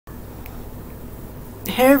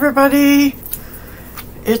Hey everybody,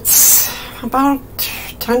 it's about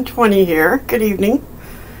 10:20 here. Good evening.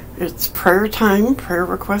 It's prayer time, prayer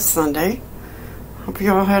request Sunday. Hope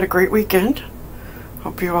you all had a great weekend.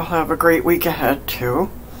 Hope you all have a great week ahead too.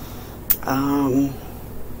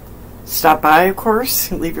 Stop by, of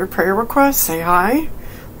course, leave your prayer requests, say hi.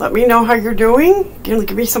 Let me know how you're doing.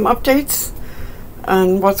 Give me some updates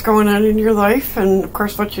on what's going on in your life, and of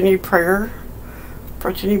course what you need prayer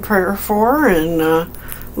for. And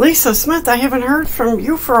Lisa Smith, I haven't heard from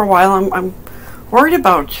you for a while. I'm worried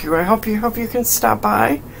about you. I hope you can stop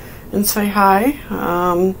by and say hi.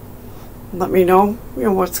 Let me know,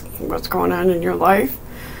 what's going on in your life.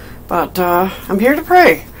 But I'm here to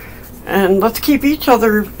pray, and let's keep each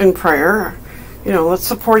other in prayer. Let's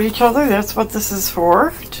support each other. That's what this is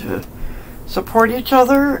for, to support each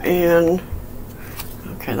other. And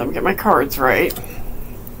okay, let me get my cards right.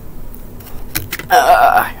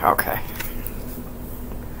 Okay.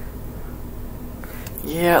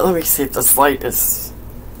 Yeah, let me see if this light is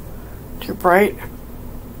too bright.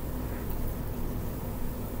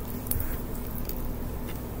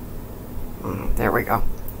 There we go.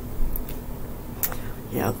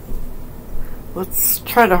 Yeah.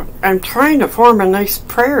 I'm trying to form a nice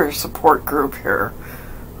prayer support group here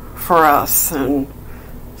for us, and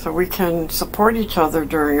so we can support each other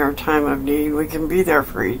during our time of need. We can be there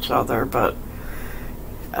for each other, but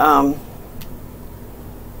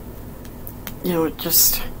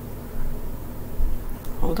just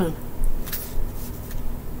hold on.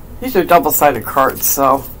 These are double-sided cards,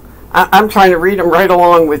 so I'm trying to read them right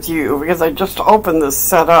along with you because I just opened this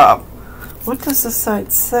set up. What does this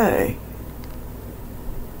side say?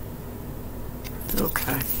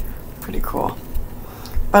 Okay, pretty cool.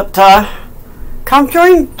 But come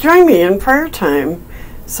join me in prayer time.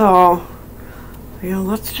 So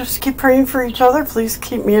let's just keep praying for each other. Please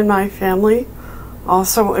keep me and my family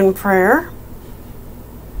also in prayer.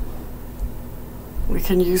 We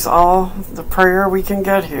can use all the prayer we can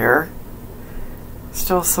get here.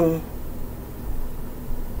 Still some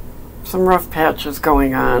rough patches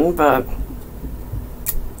going on, but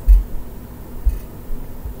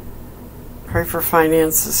pray for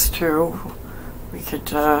finances too. We could,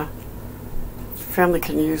 family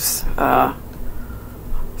can use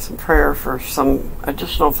some prayer for some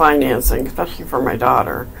additional financing, especially for my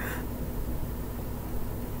daughter.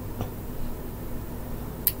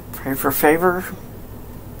 Pray for favor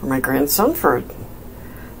for my grandson for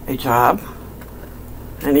a job,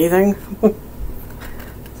 anything,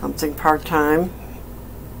 something part-time.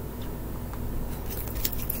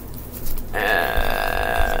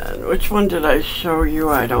 And which one did I show you?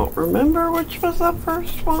 I don't remember which was the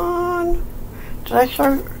first one. Did I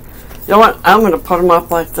show you? You know what? I'm going to put them up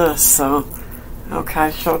like this. So, okay, I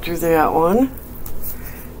showed you that one.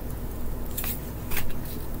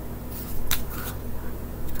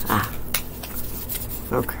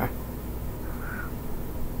 Okay.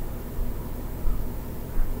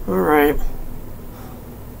 Alright.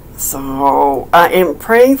 So, I am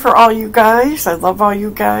praying for all you guys. I love all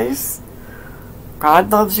you guys.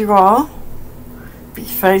 God loves you all. Be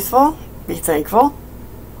faithful. Be thankful.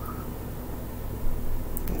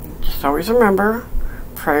 Just always remember,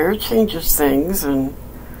 prayer changes things, and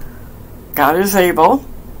God is able.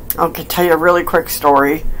 I'll tell you a really quick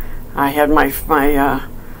story. I had my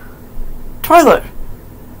toilet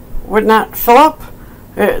would not fill up.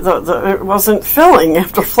 It wasn't filling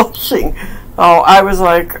after flushing. So I was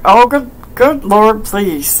like, oh, good Lord,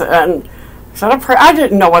 please. And said a prayer. I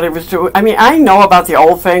didn't know what I was doing. I mean, I know about the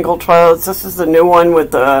old-fangled toilets. This is the new one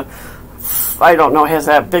with the, I don't know, has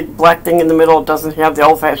that big black thing in the middle. It doesn't have the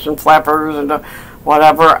old-fashioned flappers and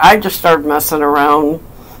whatever. I just started messing around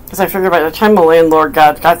because I figured by the time the landlord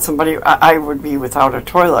got somebody, I would be without a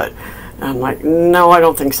toilet. And I'm like, no, I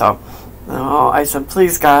don't think so. No, I said,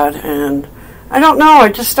 please, God. And I don't know. I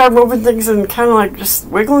just started moving things and kind of like just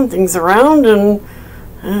wiggling things around. And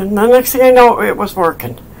the next thing I know, it was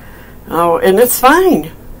working. Oh, and it's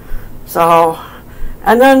fine. So,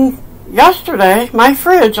 and then yesterday, my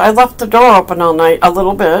fridge, I left the door open all night a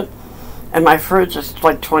little bit. And my fridge is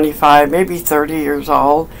like 25, maybe 30 years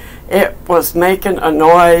old. It was making a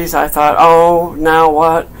noise. I thought, oh, now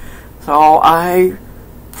what? So I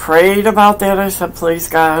prayed about that. I said, please,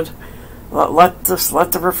 God, let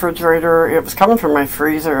the refrigerator, it was coming from my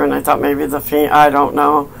freezer, and I thought maybe I don't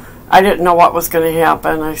know. I didn't know what was going to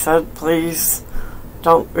happen. I said, please,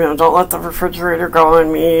 don't let the refrigerator go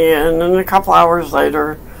on me. And then a couple hours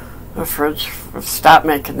later, the fridge stopped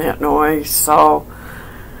making that noise. So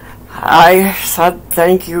I said,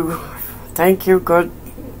 thank you to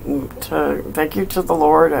the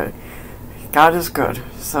Lord. God is good.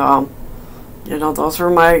 So You know, those were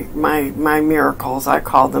my miracles. I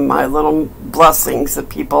call them my little blessings that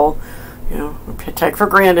people, you know, take for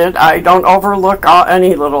granted. I don't overlook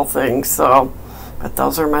any little things, so, but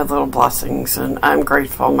those are my little blessings, and I'm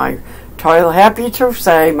grateful. My toilet, happy to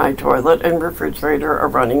say, my toilet and refrigerator are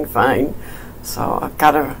running fine. So I've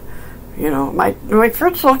got to, you know, my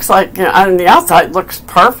fridge looks like, you know, on the outside looks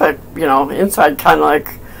perfect, you know, inside kind of like,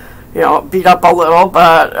 you know, beat up a little,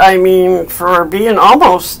 but I mean, for being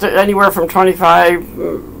almost anywhere from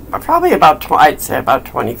 25, probably about, I'd say about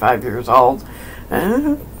 25 years old,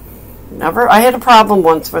 I had a problem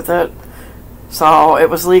once with it, so it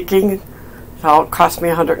was leaking, so it cost me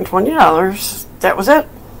 $120. That was it.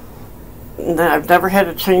 And then I've never had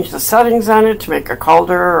to change the settings on it to make it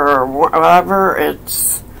colder or whatever.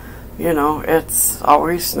 It's, you know, it's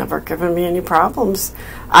always never given me any problems.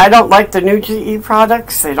 I don't like the new GE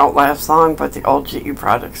products. They don't last long, but the old GE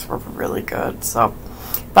products were really good. So,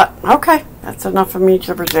 but okay, that's enough of me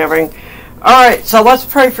jibber-jabbering. All right, so let's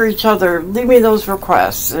pray for each other. Leave me those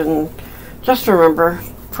requests, and just remember,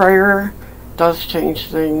 prayer does change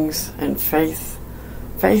things, and faith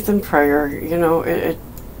and prayer. You know,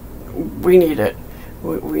 we need it.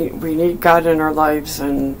 We need God in our lives,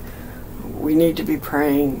 and we need to be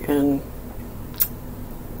praying, and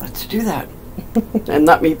let's do that. And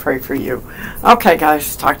let me pray for you. Okay,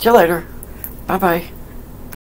 guys, talk to you later. Bye-bye.